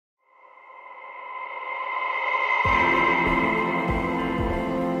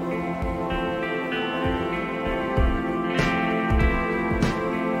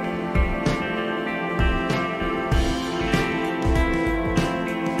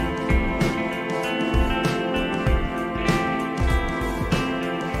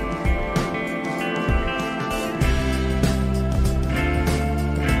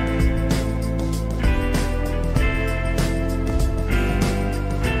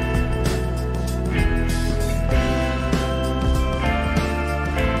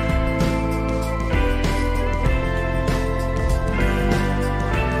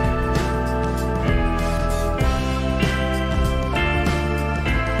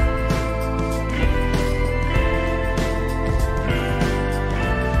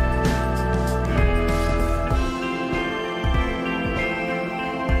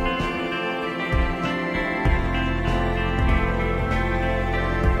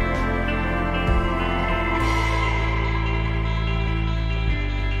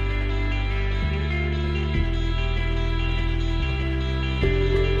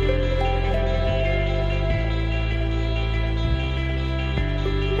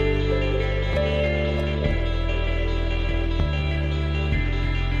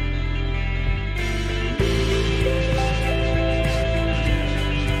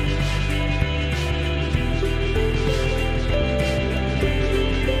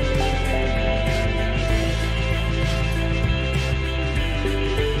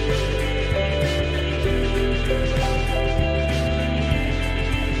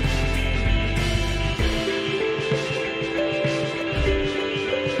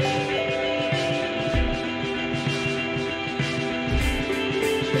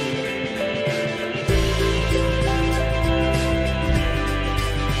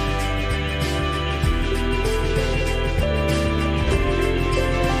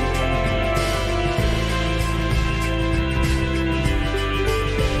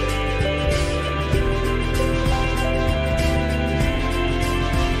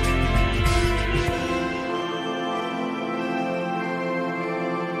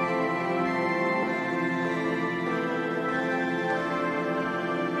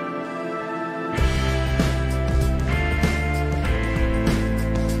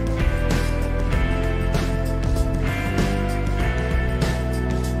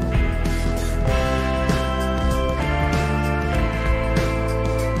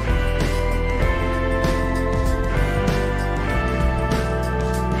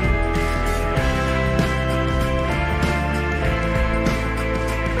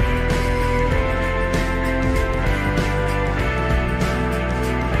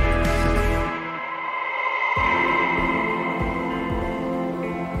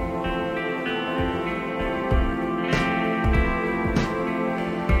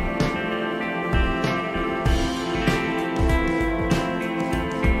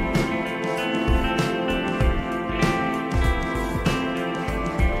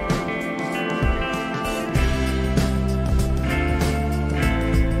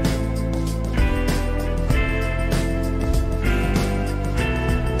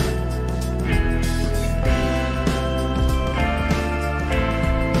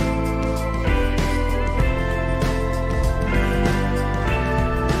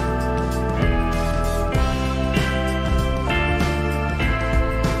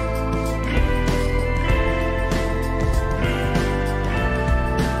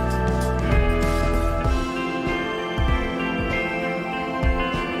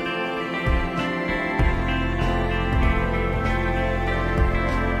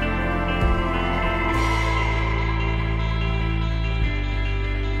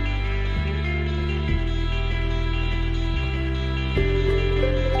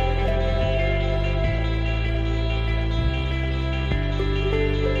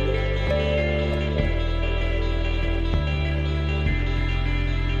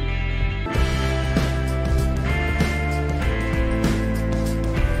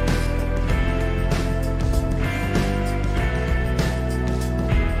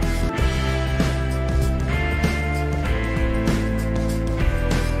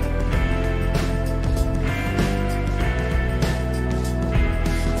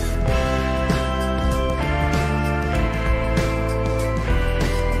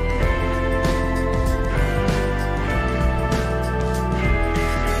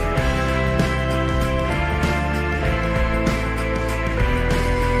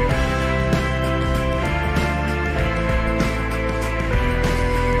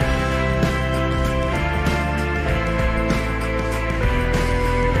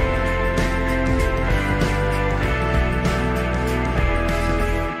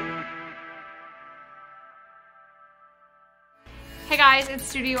Hey guys, it's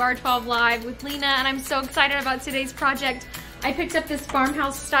Studio R12 Live with Lena, and I'm so excited about today's project. I picked up this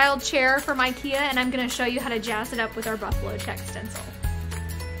farmhouse style chair from Ikea, and I'm gonna show you how to jazz it up with our buffalo check stencil.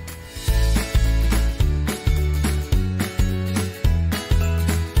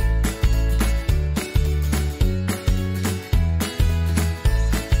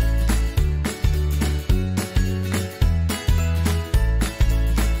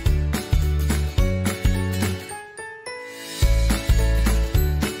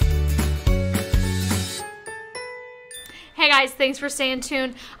 Hey guys, thanks for staying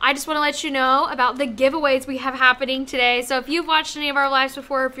tuned. I just want to let you know about the giveaways we have happening today. So if you've watched any of our lives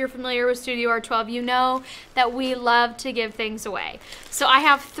before, if you're familiar with Studio R12, you know that we love to give things away. So I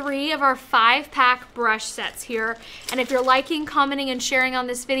have 3 of our 5-pack brush sets here. And if you're liking, commenting, and sharing on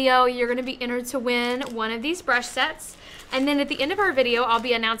this video, you're going to be entered to win one of these brush sets. And then at the end of our video, I'll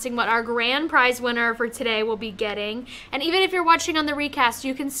be announcing what our grand prize winner for today will be getting. And even if you're watching on the recast,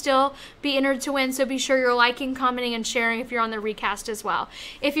 you can still be entered to win. So be sure you're liking, commenting, and sharing if you're on the recast as well.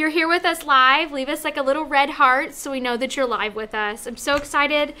 If you're here with us live, leave us like a little red heart so we know that you're live with us. I'm so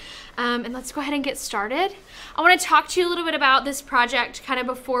excited. And let's go ahead and get started. I want to talk to you a little bit about this project kind of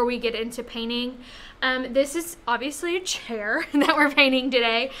before we get into painting. This is obviously a chair that we're painting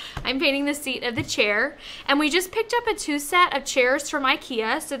today. I'm painting the seat of the chair, and we just picked up a 2 set of chairs from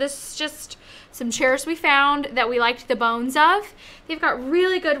Ikea. So this is just some chairs we found that we liked the bones of. They've got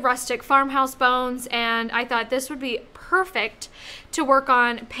really good rustic farmhouse bones, and I thought this would be perfect to work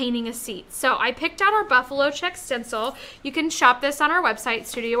on painting a seat. So I picked out our buffalo check stencil. You can shop this on our website,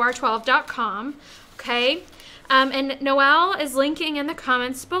 studior12.com. Okay. And Noelle is linking in the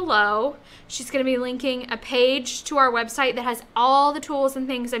comments below. She's going to be linking a page to our website that has all the tools and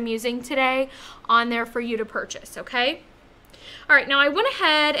things I'm using today on there for you to purchase, okay? All right, now I went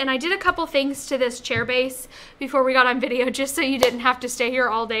ahead and I did a couple things to this chair base before we got on video, just so you didn't have to stay here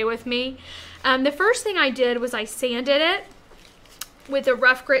all day with me. The first thing I did was I sanded it with a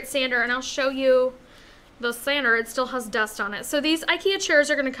rough grit sander, and I'll show you the sander. It still has dust on it. So these Ikea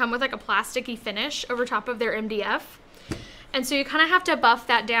chairs are going to come with like a plasticky finish over top of their MDF. And so you kind of have to buff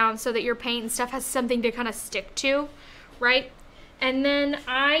that down so that your paint and stuff has something to kind of stick to, right? And then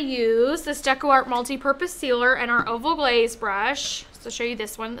I use this Deco Art multi-purpose sealer and our oval glaze brush. So I'll show you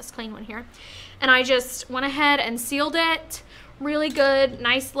this one, this clean one here. And I just went ahead and sealed it. Really good,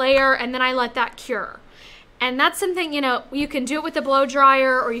 nice layer, and then I let that cure. And that's something, you know, you can do it with a blow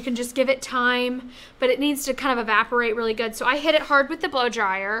dryer or you can just give it time, but it needs to kind of evaporate really good. So I hit it hard with the blow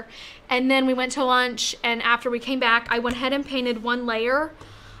dryer, and then we went to lunch, and after we came back, I went ahead and painted 1 layer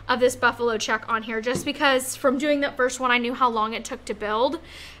of this buffalo check on here, just because from doing that first one, I knew how long it took to build,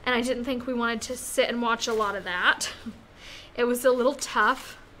 and I didn't think we wanted to sit and watch a lot of that. It was a little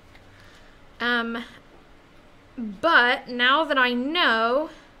tough. But now that I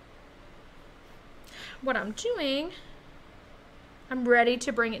know what I'm doing, I'm ready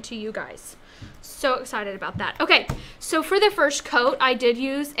to bring it to you guys. So excited about that. Okay, so for the first coat, I did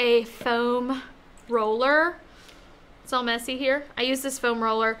use a foam roller. It's all messy here. I use this foam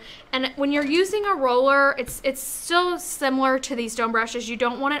roller, and when you're using a roller, it's still similar to these stone brushes. You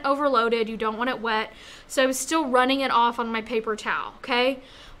don't want it overloaded, you don't want it wet. So I was still running it off on my paper towel, okay? I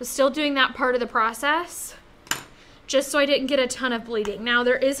was still doing that part of the process, just so I didn't get a ton of bleeding. Now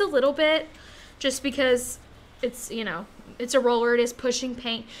there is a little bit, just because it's, you know, it's a roller, it is pushing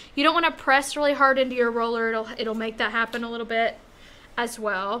paint. You don't want to press really hard into your roller. It'll make that happen a little bit as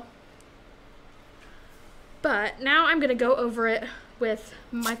well. But now I'm going to go over it with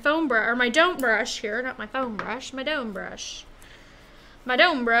my foam brush, or my dome brush here, not my foam brush, my dome brush. My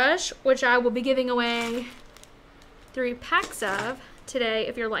dome brush, which I will be giving away 3 packs of today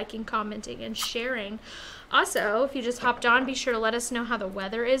if you're liking, commenting, and sharing. Also, if you just hopped on, be sure to let us know how the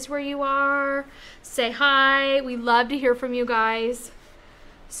weather is where you are. Say hi. We love to hear from you guys.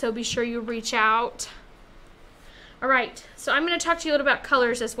 So be sure you reach out. All right, so I'm going to talk to you a little about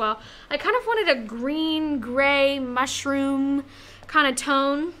colors as well. I kind of wanted a green, gray, mushroom kind of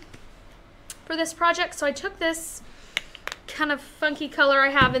tone for this project. So I took this kind of funky color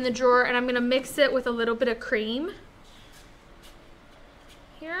I have in the drawer, and I'm going to mix it with a little bit of cream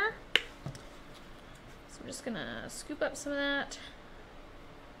here. I'm just gonna scoop up some of that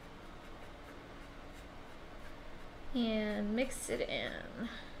and mix it in.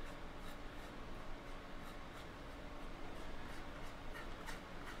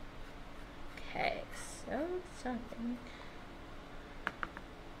 Okay,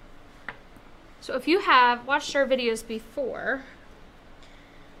 so if you have watched our videos before,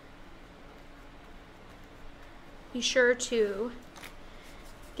 be sure to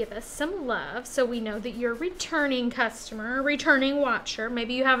give us some love so we know that you're a returning customer, returning watcher.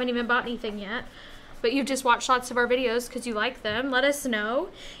 Maybe you haven't even bought anything yet, but you've just watched lots of our videos because you like them. Let us know.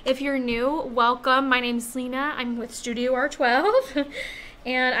 If you're new, welcome. My name's Lena. I'm with Studio R12,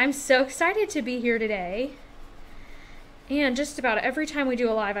 and I'm so excited to be here today. And just about every time we do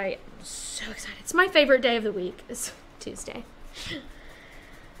a live, I'm so excited. It's my favorite day of the week. It's Tuesday.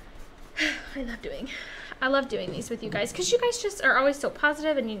 I love doing these with you guys because you guys just are always so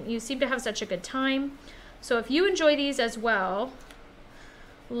positive and you seem to have such a good time. So if you enjoy these as well,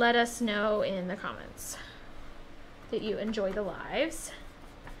 let us know in the comments that you enjoy the lives.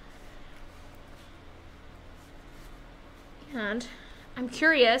 And I'm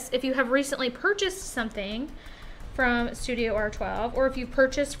curious if you have recently purchased something from Studio R12, or if you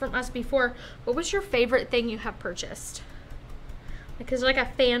purchased from us before, what was your favorite thing you have purchased? Like, is it like a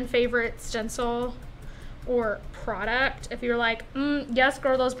fan favorite stencil or product? If you're like, yes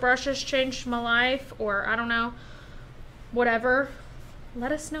girl, those brushes changed my life, or I don't know, whatever,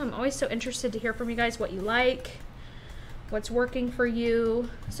 let us know. I'm always so interested to hear from you guys what you like, what's working for you.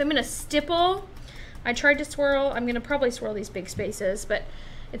 So I'm gonna stipple. I tried to swirl. I'm gonna probably swirl these big spaces, but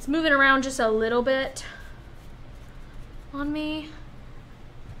it's moving around just a little bit on me.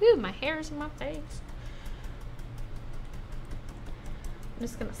 Ooh, my hair's in my face. I'm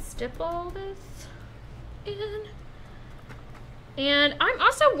just gonna stipple this in. And I'm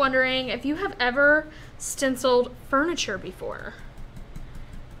also wondering if you have ever stenciled furniture before.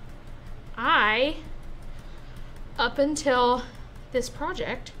 Up until this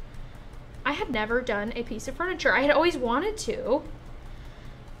project, I had never done a piece of furniture. I had always wanted to.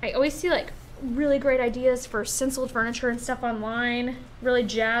 I always see like really great ideas for stenciled furniture and stuff online, really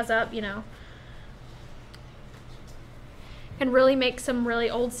jazz up, you know, and really make some really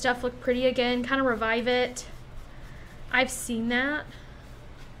old stuff look pretty again, kind of revive it. I've seen that,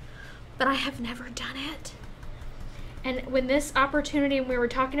 but I have never done it. And when this opportunity, and we were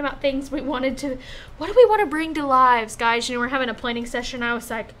talking about things we wanted to, what do we want to bring to lives, guys? You know, we're having a planning session. I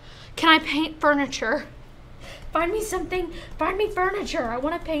was like, can I paint furniture? Find me something, find me furniture. I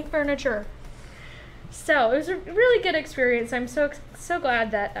want to paint furniture. So it was a really good experience. I'm so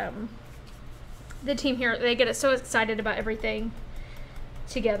glad that the team here, they get so excited about everything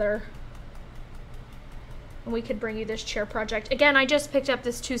together. And we could bring you this chair project. Again, I just picked up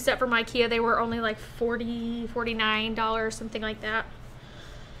this 2-set from Ikea. They were only like $40, $49, something like that.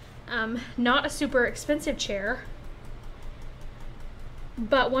 Not a super expensive chair,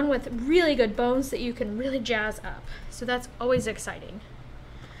 but one with really good bones that you can really jazz up. So that's always exciting.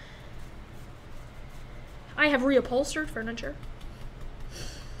 I have reupholstered furniture.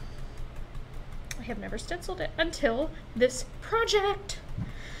 I have never stenciled it until this project.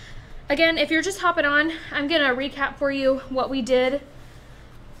 Again, if you're just hopping on, I'm gonna recap for you what we did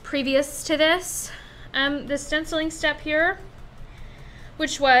previous to this. The stenciling step here,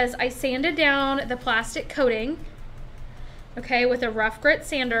 which was I sanded down the plastic coating, okay, with a rough grit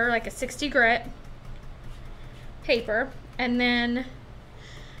sander, like a 60 grit paper, and then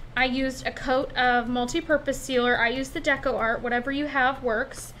I used a coat of multi-purpose sealer. I used the Deco Art, whatever you have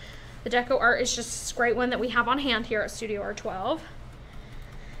works. The Deco Art is just this great one that we have on hand here at Studio R12.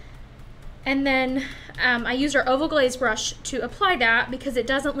 And then I used our oval glaze brush to apply that because it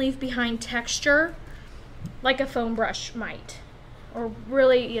doesn't leave behind texture like a foam brush might. Or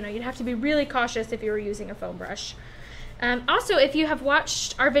really, you know, you'd have to be really cautious if you were using a foam brush. Also, if you have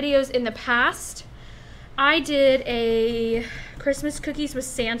watched our videos in the past, I did a Christmas Cookies with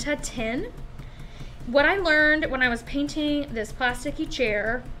Santa tin. What I learned when I was painting this plasticky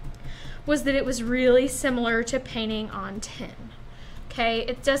chair was that it was really similar to painting on tin. Okay,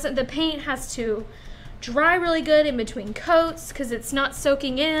 the paint has to dry really good in between coats because it's not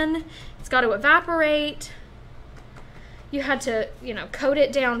soaking in. It's got to evaporate. You had to, you know, coat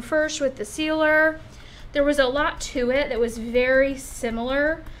it down first with the sealer. There was a lot to it that was very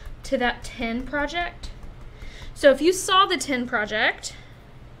similar to that tin project. So if you saw the tin project,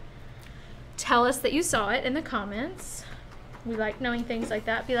 tell us that you saw it in the comments. We like knowing things like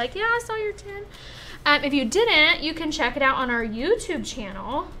that. Be like, yeah, I saw your tin. If you didn't, you can check it out on our YouTube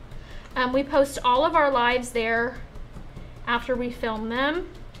channel. We post all of our lives there after we film them.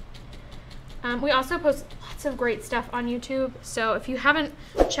 We also post lots of great stuff on YouTube. So if you haven't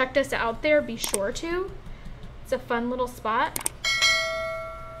checked us out there, be sure to. It's a fun little spot.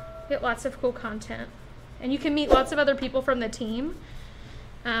 Get lots of cool content. And you can meet lots of other people from the team.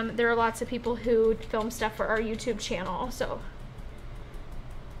 There are lots of people who film stuff for our YouTube channel. So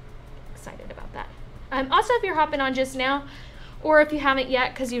excited about that. Also, if you're hopping on just now, or if you haven't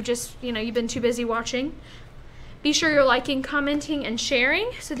yet because you've been too busy watching, Be sure you're liking, commenting, and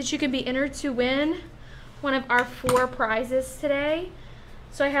sharing so that you can be entered to win one of our 4 prizes today.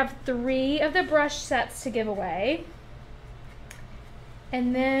 So I have 3 of the brush sets to give away.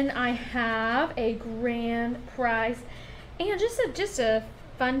 And then I have a grand prize. And just a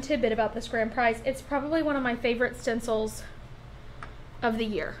fun tidbit about this grand prize. It's probably one of my favorite stencils of the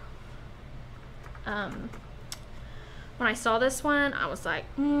year. When I saw this one, I was like,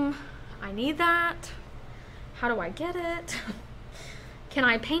 I need that. How do I get it? Can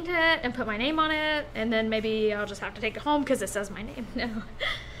I paint it and put my name on it? And then maybe I'll just have to take it home because it says my name.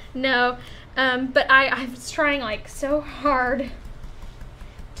 No. But I was trying like so hard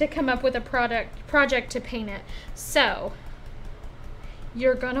to come up with a project to paint it. So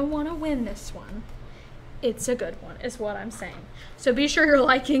you're gonna want to win this one. It's a good one is what I'm saying. So be sure you're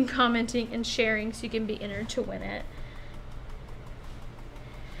liking, commenting, and sharing so you can be entered to win it.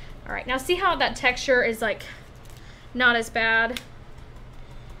 All right, now see how that texture is like not as bad?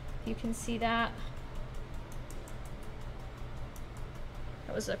 You can see that.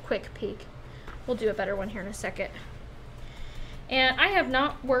 That was a quick peek. We'll do a better one here in a second. And I have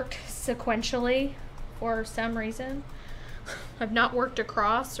not worked sequentially for some reason. I've not worked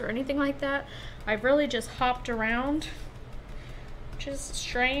across or anything like that. I've really just hopped around, which is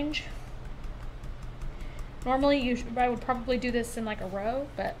strange. Normally I would probably do this in like a row,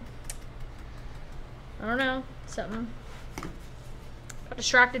 but I don't know, something. Got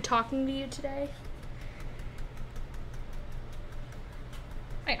distracted talking to you today.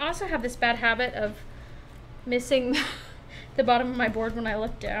 I also have this bad habit of missing the bottom of my board when I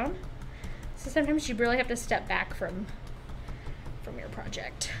look down. So sometimes you really have to step back from your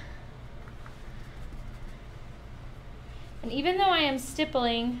project. And even though I am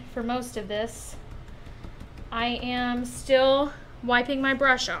stippling for most of this, I am still wiping my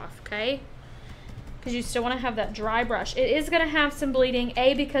brush off, okay? Because you still want to have that dry brush. It is going to have some bleeding,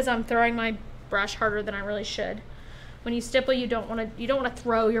 because I'm throwing my brush harder than I really should. When you stipple, you don't want to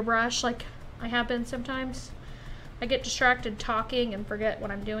throw your brush like I have been sometimes. I get distracted talking and forget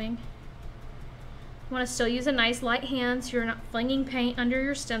what I'm doing. You want to still use a nice light hand so you're not flinging paint under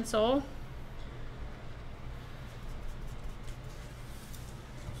your stencil.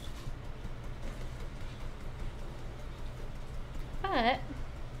 But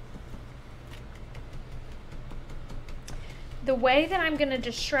the way that I'm going to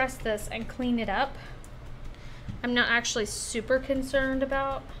distress this and clean it up, I'm not actually super concerned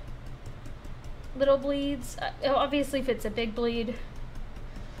about little bleeds. Obviously, if it's a big bleed,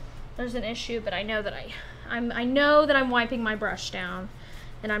 there's an issue, but I know that I know that I'm wiping my brush down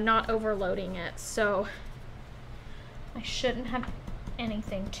and I'm not overloading it, so I shouldn't have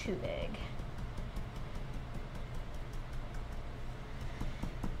anything too big.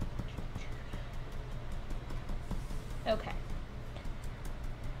 Okay.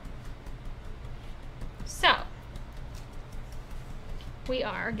 So we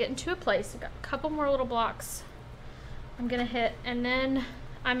are getting to a place. I've got a couple more little blocks I'm gonna hit, and then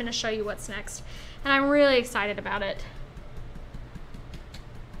I'm gonna show you what's next. And I'm really excited about it.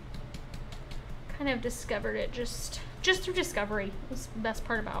 Kind of discovered it just through discovery. It's the best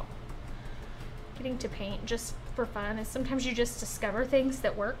part about getting to paint just for fun, is sometimes you just discover things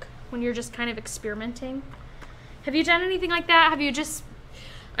that work when you're just kind of experimenting. Have you done anything like that? Have you just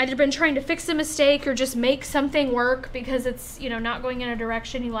either been trying to fix a mistake or just make something work because it's, you know, not going in a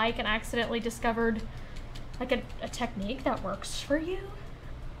direction you like, and accidentally discovered like a technique that works for you?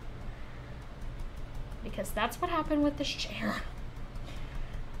 Because that's what happened with this chair.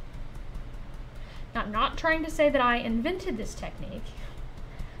 Now, I'm not trying to say that I invented this technique.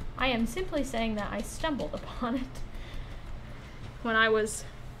 I am simply saying that I stumbled upon it when I was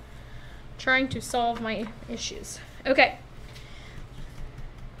trying to solve my issues. Okay.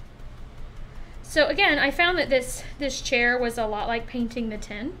 So again, I found that this chair was a lot like painting the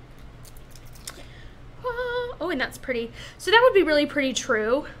tin. Oh, and that's pretty. So that would be really pretty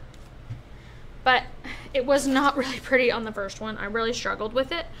true, but it was not really pretty on the first one. I really struggled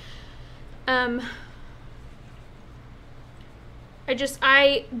with it.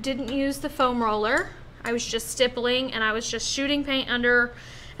 I didn't use the foam roller. I was just stippling and I was just shooting paint under,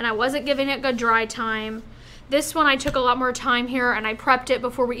 and I wasn't giving it good dry time. This one I took a lot more time here, and I prepped it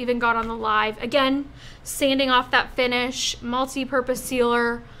before we even got on the live. Again, sanding off that finish, multi-purpose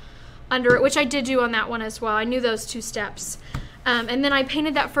sealer under it, which I did do on that one as well. I knew those 2 steps. And then I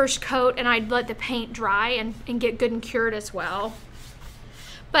painted that first coat, and I'd let the paint dry and get good and cured as well.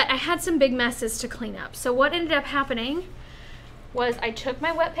 But I had some big messes to clean up. So what ended up happening was I took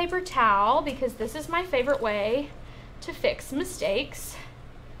my wet paper towel, because this is my favorite way to fix mistakes.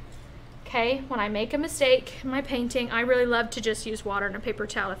 okay? When I make a mistake in my painting, I really love to just use water and a paper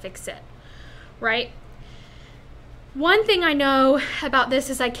towel to fix it, right? One thing I know about this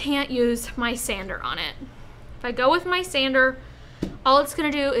is I can't use my sander on it. If I go with my sander, all it's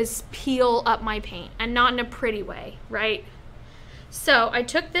gonna do is peel up my paint, and not in a pretty way, right? So I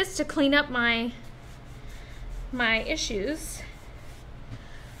took this to clean up my issues.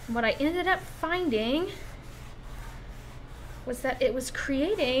 What I ended up finding was that it was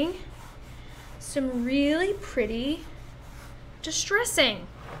creating some really pretty distressing.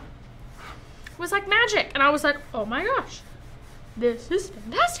 It was like magic, and I was like, oh my gosh, this is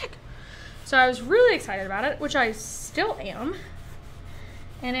fantastic. So I was really excited about it, which I still am,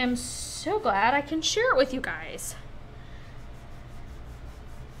 and I'm so glad I can share it with you guys.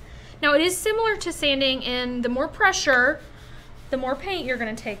 Now it is similar to sanding in the more pressure, the more paint you're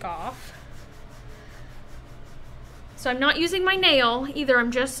gonna take off. So I'm not using my nail either, I'm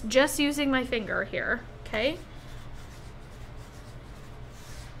just using my finger here, okay?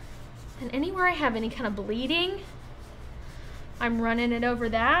 And anywhere I have any kind of bleeding, I'm running it over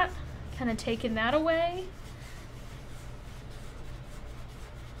that, kind of taking that away.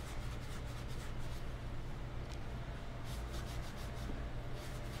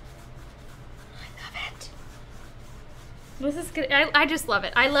 This is good. I just love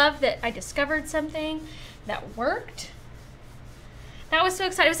it. I love that I discovered something that worked. That was so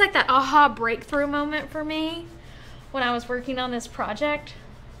exciting. It was like that aha breakthrough moment for me when I was working on this project.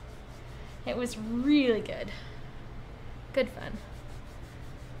 It was really good. Good fun.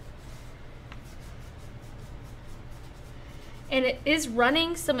 And it is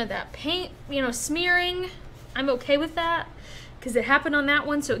running some of that paint, you know, smearing. I'm okay with that because it happened on that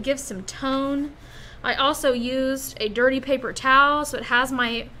one, so it gives some tone. I also used a dirty paper towel, so it has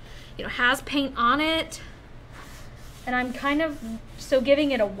my, you know, has paint on it. And I'm kind of giving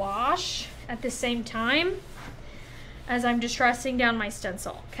it a wash at the same time as I'm distressing down my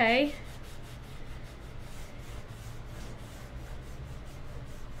stencil, okay?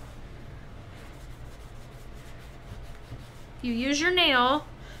 You use your nail,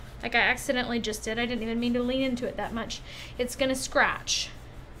 like I accidentally just did. I didn't even mean to lean into it that much. It's gonna scratch.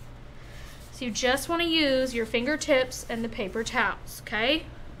 So you just want to use your fingertips and the paper towels, okay?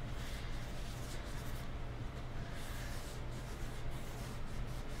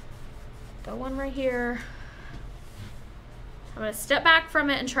 Go one right here. I'm going to step back from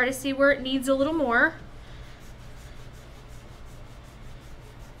it and try to see where it needs a little more.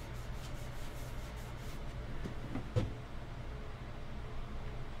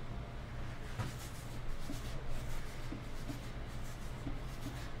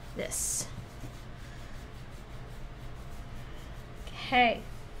 This. Okay.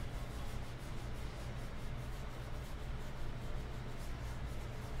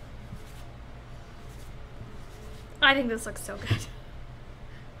 I think this looks so good.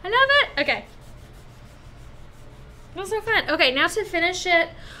 I love it. Okay. It was so fun. Okay, now to finish it,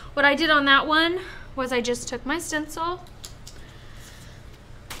 what I did on that one was I just took my stencil,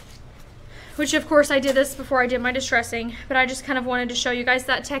 which of course I did this before I did my distressing, but I just kind of wanted to show you guys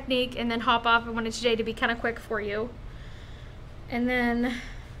that technique and then hop off. I wanted today to be kind of quick for you. And then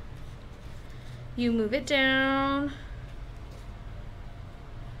you move it down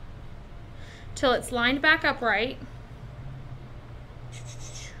till it's lined back upright.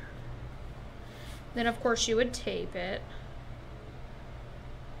 Then of course you would tape it.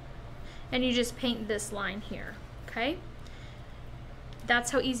 And you just paint this line here, okay?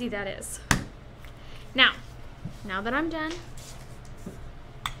 That's how easy that is. Now that I'm done,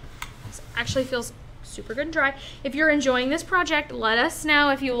 this actually feels super good and dry. If you're enjoying this project, let us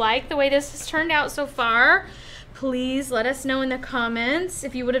know if you like the way this has turned out so far. Please let us know in the comments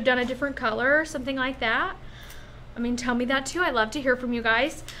if you would have done a different color or something like that. I mean, tell me that too. I love to hear from you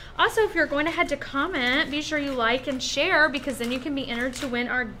guys. Also, if you're going ahead to comment, be sure you like and share, because then you can be entered to win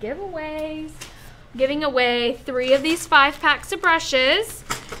our giveaways. Giving away 3 of these 5 packs of brushes,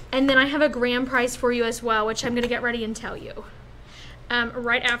 and then I have a grand prize for you as well, which I'm going to get ready and tell you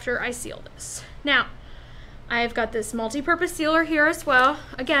right after I seal this. Now, I've got this multi-purpose sealer here as well,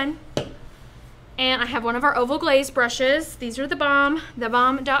 again, and I have one of our oval glaze brushes. These are the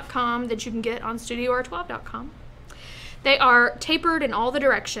bomb.com that you can get on StudioR12.com. They are tapered in all the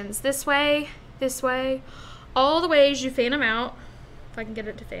directions, this way, all the ways you fan them out. If I can get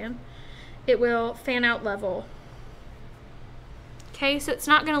it to fan, it will fan out level. Okay, so it's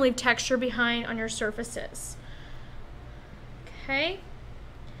not going to leave texture behind on your surfaces. Okay.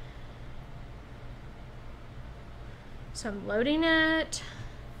 So I'm loading it.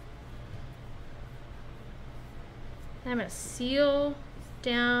 And I'm going to seal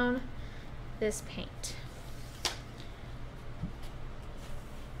down this paint.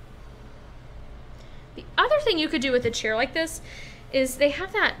 The other thing you could do with a chair like this is they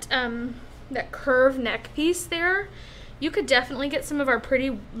have that that curved neck piece there. You could definitely get some of our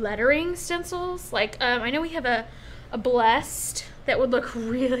pretty lettering stencils. Like I know we have a blessed that would look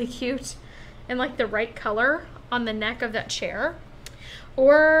really cute and like the right color on the neck of that chair.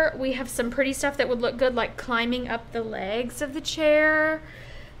 Or we have some pretty stuff that would look good like climbing up the legs of the chair.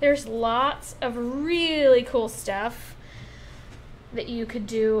 There's lots of really cool stuff that you could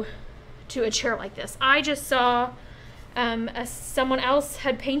do to a chair like this. I just saw someone else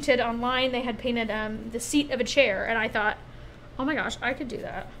had painted online. They had painted the seat of a chair, and I thought, oh my gosh, I could do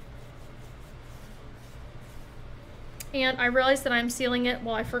that. And I realized that I'm sealing it.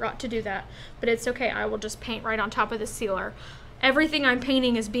 Well, I forgot to do that, but it's okay. I will just paint right on top of the sealer. Everything I'm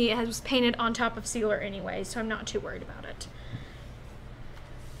painting has painted on top of sealer anyway, so I'm not too worried about it.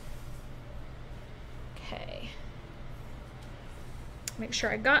 Okay. Make sure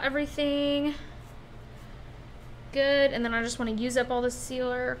I got everything good, and then I just want to use up all the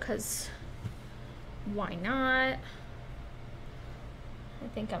sealer because why not? I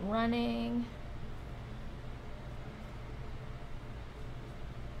think I'm running.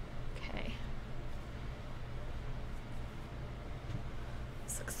 Okay.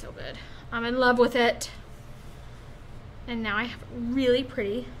 This looks so good. I'm in love with it. And now I have a really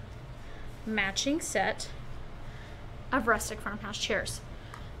pretty matching set of rustic farmhouse chairs.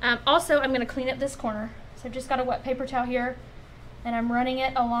 Also, I'm going to clean up this corner. So I've just got a wet paper towel here, and I'm running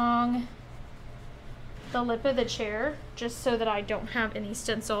it along the lip of the chair just so that I don't have any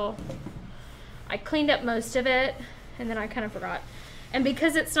stencil. I cleaned up most of it, and then I kind of forgot. And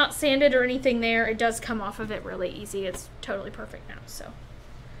because it's not sanded or anything there, it does come off of it really easy. It's totally perfect now, so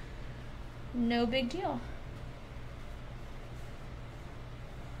no big deal.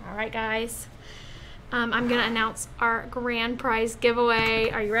 All right, guys. I'm gonna announce our grand prize giveaway.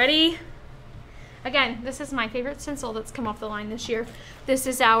 Are you ready? Again, this is my favorite stencil that's come off the line this year. This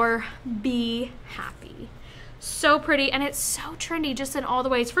is our Be Happy. So pretty, and it's so trendy just in all the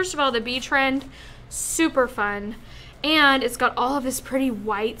ways. First of all, the bee trend, super fun. And it's got all of this pretty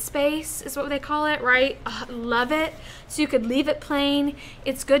white space, is what they call it, right? Love it. So you could leave it plain.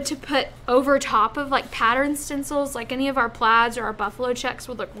 It's good to put over top of like pattern stencils, like any of our plaids or our buffalo checks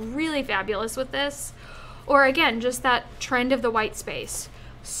would look really fabulous with this. Or again, just that trend of the white space.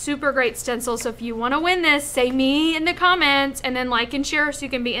 Super great stencil. So if you want to win this, say me in the comments and then like and share so you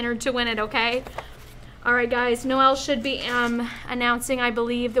can be entered to win it, okay? All right, guys. Noelle should be announcing, I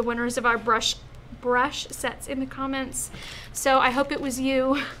believe, the winners of our brush sets in the comments. So I hope it was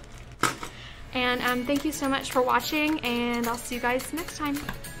you. And thank you so much for watching, and I'll see you guys next time.